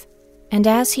tooth, and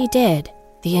as he did,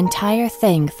 the entire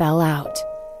thing fell out.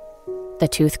 The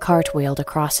tooth cartwheeled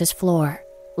across his floor,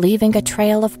 leaving a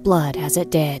trail of blood as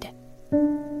it did.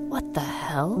 "What the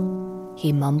hell?"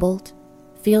 he mumbled,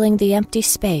 feeling the empty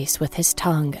space with his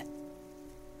tongue.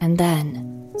 And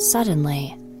then,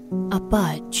 suddenly, a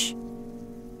budge.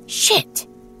 "Shit!"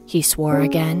 he swore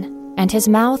again, and his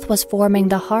mouth was forming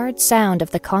the hard sound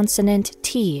of the consonant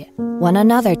T when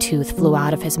another tooth flew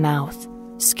out of his mouth,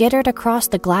 skittered across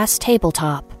the glass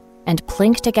tabletop, and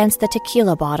plinked against the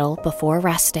tequila bottle before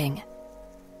resting.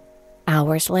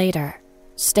 Hours later,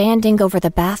 standing over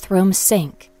the bathroom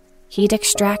sink, he'd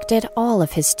extracted all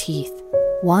of his teeth,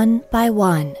 one by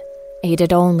one,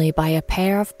 aided only by a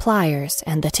pair of pliers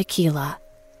and the tequila.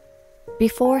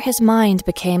 Before his mind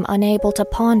became unable to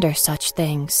ponder such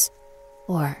things,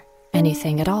 or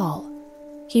anything at all,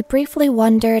 he briefly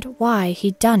wondered why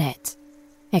he'd done it,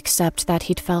 except that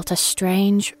he'd felt a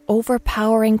strange,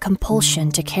 overpowering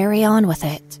compulsion to carry on with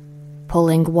it,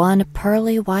 pulling one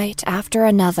pearly white after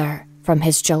another from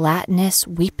his gelatinous,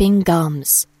 weeping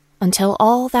gums, until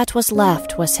all that was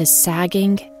left was his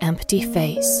sagging, empty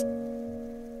face.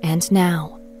 And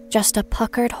now, just a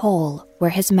puckered hole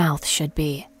where his mouth should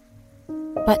be.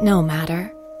 But no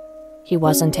matter. He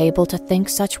wasn't able to think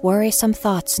such worrisome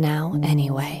thoughts now,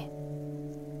 anyway.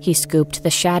 He scooped the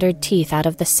shattered teeth out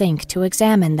of the sink to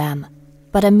examine them,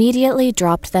 but immediately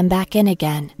dropped them back in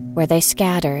again, where they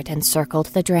scattered and circled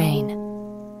the drain.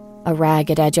 A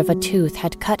ragged edge of a tooth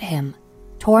had cut him,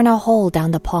 torn a hole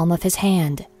down the palm of his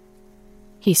hand.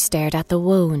 He stared at the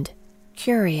wound,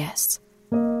 curious.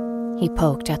 He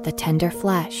poked at the tender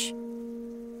flesh.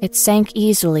 It sank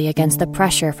easily against the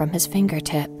pressure from his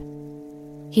fingertip.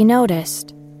 He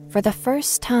noticed, for the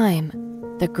first time,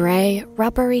 the gray,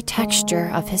 rubbery texture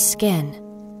of his skin.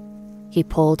 He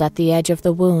pulled at the edge of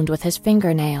the wound with his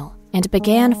fingernail and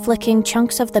began flicking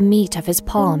chunks of the meat of his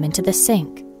palm into the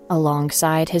sink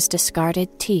alongside his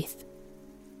discarded teeth.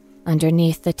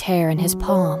 Underneath the tear in his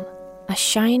palm, a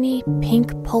shiny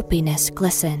pink pulpiness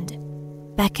glistened,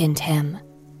 beckoned him,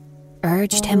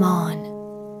 urged him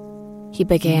on. He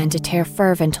began to tear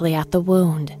fervently at the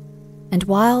wound, and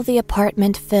while the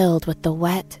apartment filled with the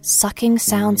wet, sucking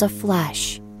sounds of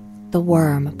flesh, the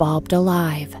worm bobbed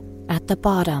alive at the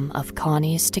bottom of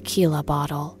Connie's tequila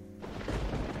bottle.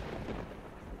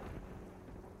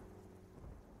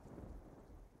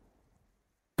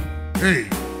 Hey,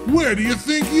 where do you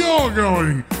think you're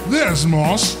going? There's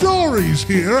more stories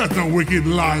here at the Wicked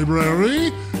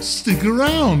Library. Stick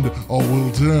around, or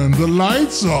we'll turn the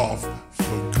lights off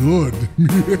for good.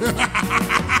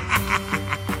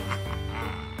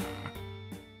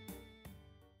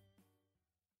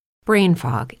 Brain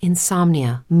fog,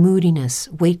 insomnia, moodiness,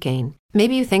 weight gain.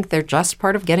 Maybe you think they're just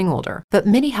part of getting older, but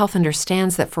MIDI Health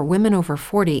understands that for women over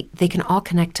 40, they can all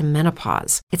connect to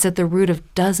menopause. It's at the root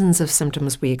of dozens of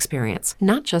symptoms we experience,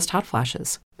 not just hot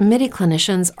flashes. MIDI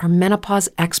clinicians are menopause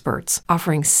experts,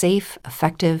 offering safe,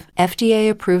 effective,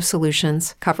 FDA-approved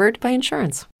solutions covered by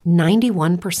insurance.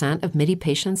 91% of MIDI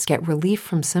patients get relief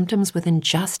from symptoms within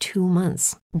just 2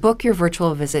 months. Book your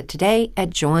virtual visit today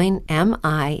at joinmidi.com.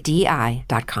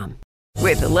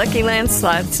 With the Lucky Land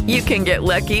Slots, you can get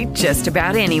lucky just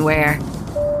about anywhere.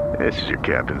 This is your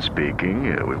captain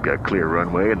speaking. We've got clear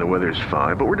runway and the weather's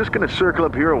fine, but we're just going to circle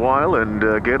up here a while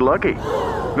and get lucky.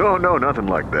 No, nothing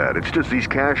like that. It's just these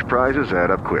cash prizes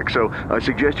add up quick. So I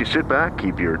suggest you sit back,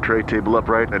 keep your tray table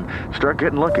upright, and start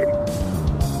getting lucky.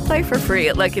 Play for free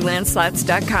at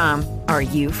LuckyLandSlots.com. Are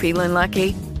you feeling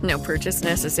lucky? No purchase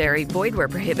necessary. Void where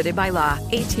prohibited by law.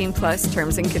 18+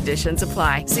 terms and conditions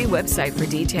apply. See website for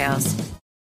details.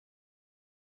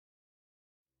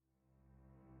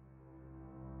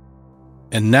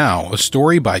 And now, a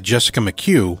story by Jessica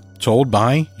McHugh, told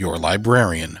by your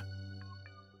librarian.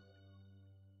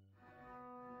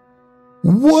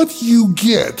 What you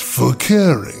get for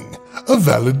caring. A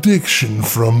valediction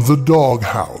from the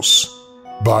doghouse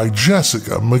by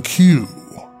Jessica McHugh.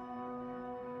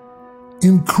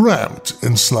 In cramped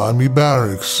and slimy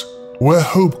barracks, where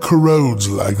hope corrodes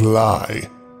like lie,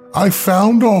 I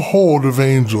found a horde of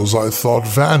angels I thought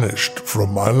vanished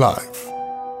from my life.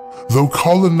 Though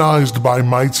colonized by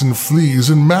mites and fleas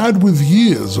and mad with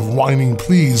years of whining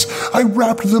pleas, I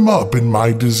wrapped them up in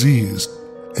my disease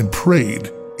and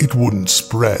prayed it wouldn't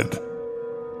spread.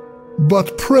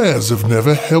 But prayers have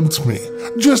never helped me.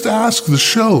 Just ask the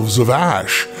shelves of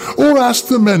ash, or ask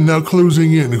the men now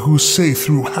closing in who say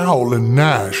through howl and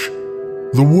gnash,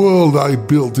 the world I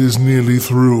built is nearly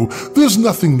through. There's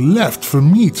nothing left for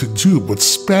me to do but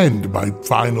spend my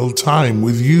final time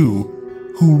with you,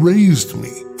 who raised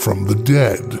me from the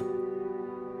dead.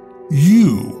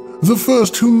 You, the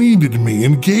first who needed me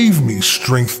and gave me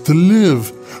strength to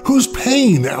live, whose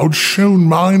pain outshone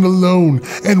mine alone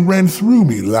and ran through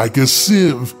me like a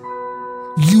sieve.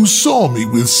 You saw me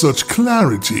with such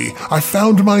clarity, I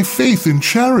found my faith in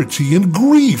charity, and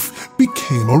grief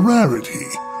became a rarity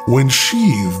when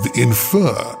sheathed in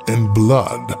fur and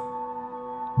blood.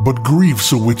 But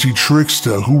grief's a witty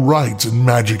trickster who writes in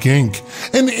magic ink,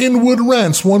 and inward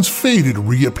rants once faded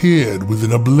reappeared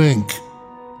within a blink.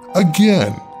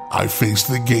 Again, I faced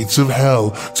the gates of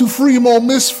hell to free more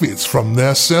misfits from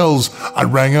their cells. I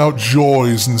rang out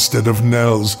joys instead of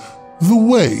knells. the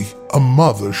way a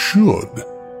mother should.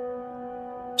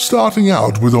 Starting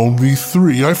out with only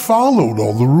 3, I followed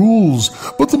all the rules,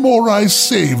 but the more I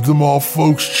saved, the more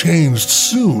folks changed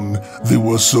soon. They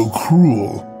were so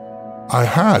cruel. I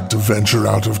had to venture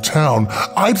out of town.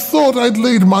 I'd thought I'd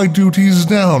laid my duties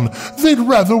down. They'd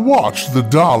rather watch the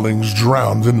darlings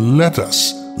drown than let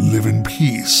us live in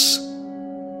peace.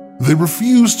 They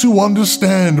refused to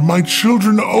understand my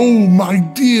children, oh, my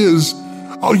dears,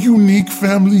 our unique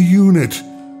family unit.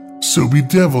 So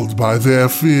bedeviled by their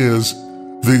fears,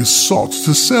 they sought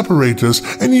to separate us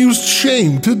and used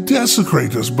shame to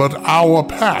desecrate us, but our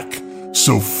pack,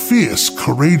 so fierce,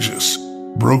 courageous,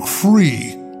 broke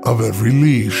free of every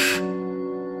leash.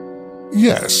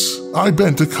 Yes, I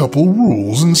bent a couple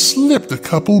rules and slipped a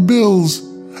couple bills,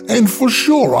 and for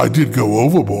sure I did go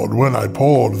overboard when I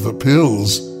poured the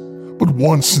pills. But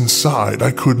once inside,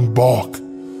 I couldn't balk.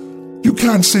 You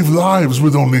can't save lives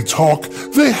with only talk.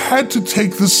 They had to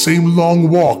take the same long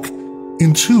walk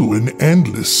into an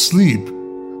endless sleep.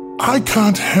 I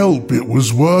can't help it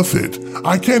was worth it.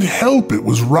 I can't help it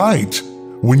was right.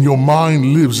 When your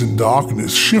mind lives in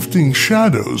darkness, shifting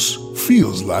shadows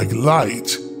feels like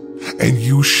light. And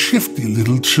you shifty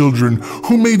little children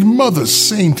who made mother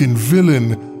saint and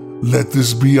villain, let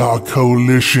this be our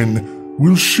coalition.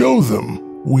 We'll show them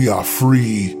we are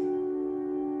free.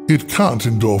 It can't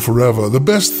endure forever. The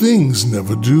best things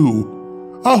never do.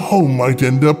 Our home might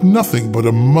end up nothing but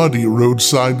a muddy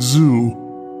roadside zoo.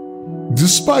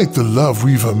 Despite the love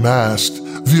we've amassed,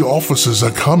 the officers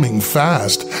are coming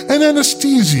fast, and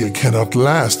anesthesia cannot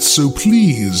last, so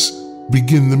please,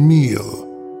 begin the meal.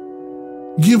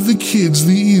 Give the kids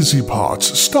the easy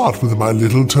parts, start with my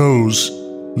little toes.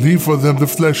 Leave for them the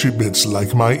fleshy bits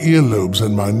like my earlobes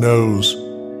and my nose.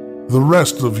 The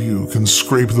rest of you can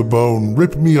scrape the bone,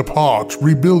 rip me apart,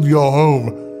 rebuild your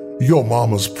home. Your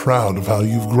mama's proud of how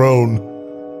you've grown,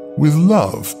 with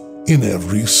love in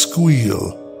every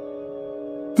squeal.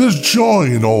 There's joy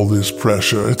in all this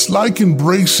pressure. It's like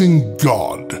embracing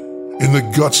God in the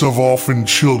guts of orphan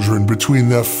children between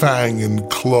their fang and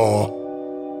claw.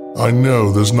 I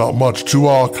know there's not much to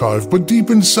archive, but deep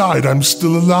inside I'm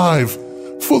still alive.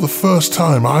 For the first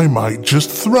time I might just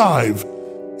thrive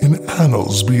in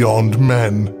annals beyond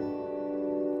men.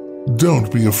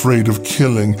 Don't be afraid of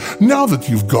killing, now that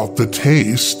you've got the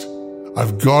taste.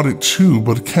 I've got it too,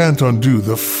 but can't undo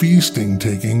the feasting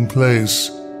taking place.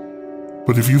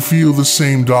 But if you feel the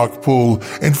same dark pull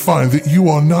and find that you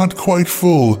are not quite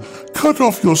full, cut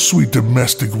off your sweet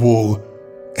domestic wool,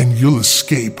 and you'll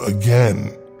escape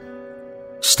again.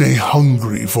 Stay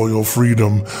hungry for your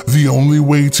freedom. The only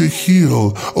way to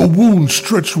heal a wound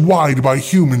stretched wide by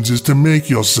humans is to make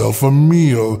yourself a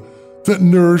meal that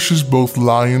nourishes both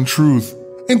lie and truth,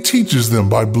 and teaches them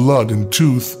by blood and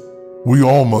tooth. We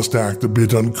all must act a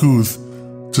bit uncouth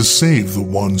to save the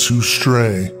ones who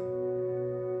stray.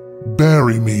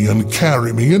 Bury me and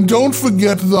carry me, and don't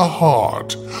forget the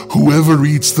heart. Whoever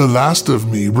eats the last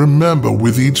of me, remember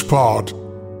with each part.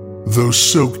 Though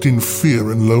soaked in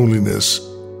fear and loneliness,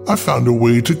 I found a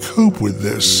way to cope with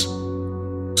this.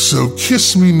 So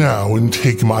kiss me now and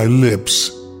take my lips.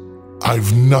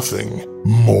 I've nothing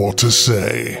more to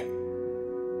say.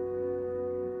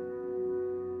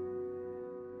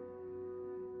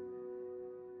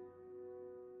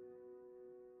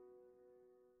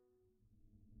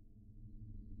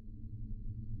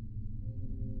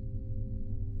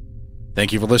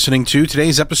 Thank you for listening to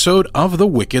today's episode of The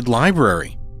Wicked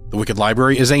Library. The Wicked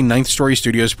Library is a Ninth Story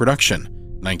Studios production,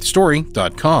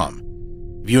 ninthstory.com.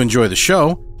 If you enjoy the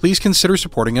show, please consider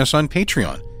supporting us on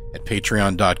Patreon at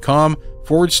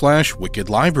patreon.com/Wicked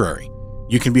Library.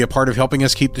 You can be a part of helping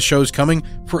us keep the shows coming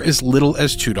for as little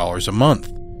as $2 a month.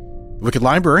 The Wicked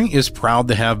Library is proud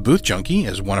to have Booth Junkie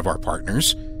as one of our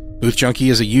partners. Booth Junkie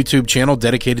is a YouTube channel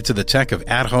dedicated to the tech of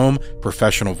at-home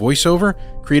professional voiceover,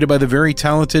 created by the very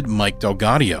talented Mike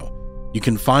Delgadio. You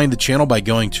can find the channel by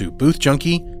going to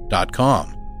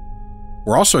boothjunkie.com.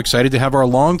 We're also excited to have our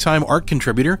longtime art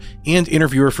contributor and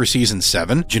interviewer for Season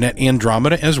 7, Jeanette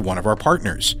Andromeda, as one of our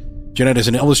partners. Jeanette is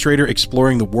an illustrator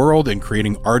exploring the world and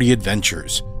creating arty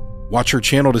adventures. Watch her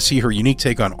channel to see her unique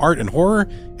take on art and horror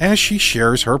as she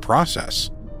shares her process.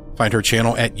 Find her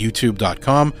channel at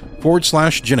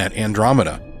youtube.com/Jeanette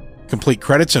Andromeda. Complete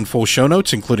credits and full show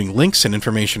notes, including links and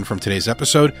information from today's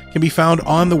episode, can be found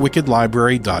on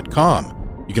thewickedlibrary.com.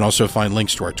 You can also find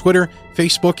links to our Twitter,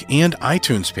 Facebook, and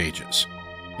iTunes pages.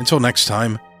 Until next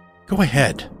time, go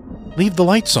ahead, leave the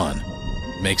lights on.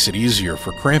 It makes it easier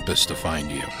for Krampus to find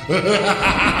you.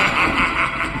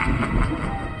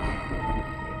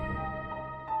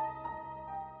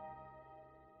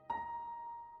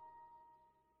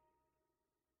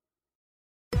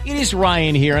 It is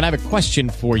Ryan here, and I have a question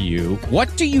for you.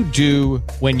 What do you do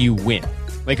when you win?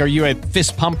 Like, are you a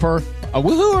fist pumper, a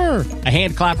woohooer, a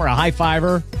hand clapper, a high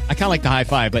fiver? I kind of like the high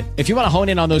five, but if you want to hone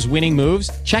in on those winning moves,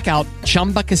 check out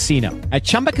Chumba Casino. At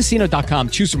ChumbaCasino.com,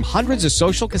 choose from hundreds of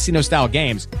social casino-style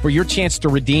games for your chance to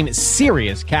redeem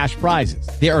serious cash prizes.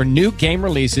 There are new game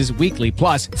releases weekly,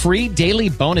 plus free daily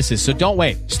bonuses. So don't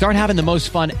wait. Start having the most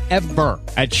fun ever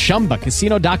at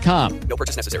ChumbaCasino.com. No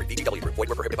purchase necessary. VGW. Void were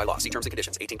prohibited by law. See terms and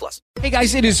conditions. 18+. Hey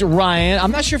guys, it is Ryan.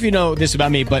 I'm not sure if you know this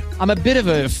about me, but I'm a bit of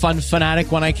a fun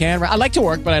fanatic when I can. I like to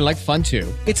work, but I like fun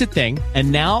too. It's a thing.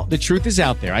 And now the truth is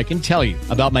out there. I can tell you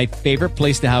about my favorite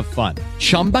place to have fun.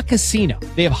 Chumba Casino.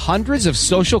 They have hundreds of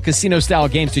social casino-style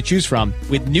games to choose from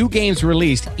with new games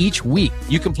released each week.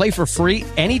 You can play for free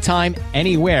anytime,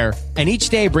 anywhere, and each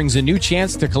day brings a new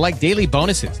chance to collect daily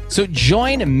bonuses. So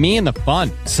join me in the fun.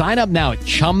 Sign up now at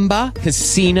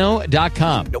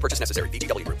ChumbaCasino.com. No purchase necessary.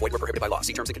 VGW. Void were prohibited by law.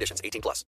 See terms and conditions. 18+.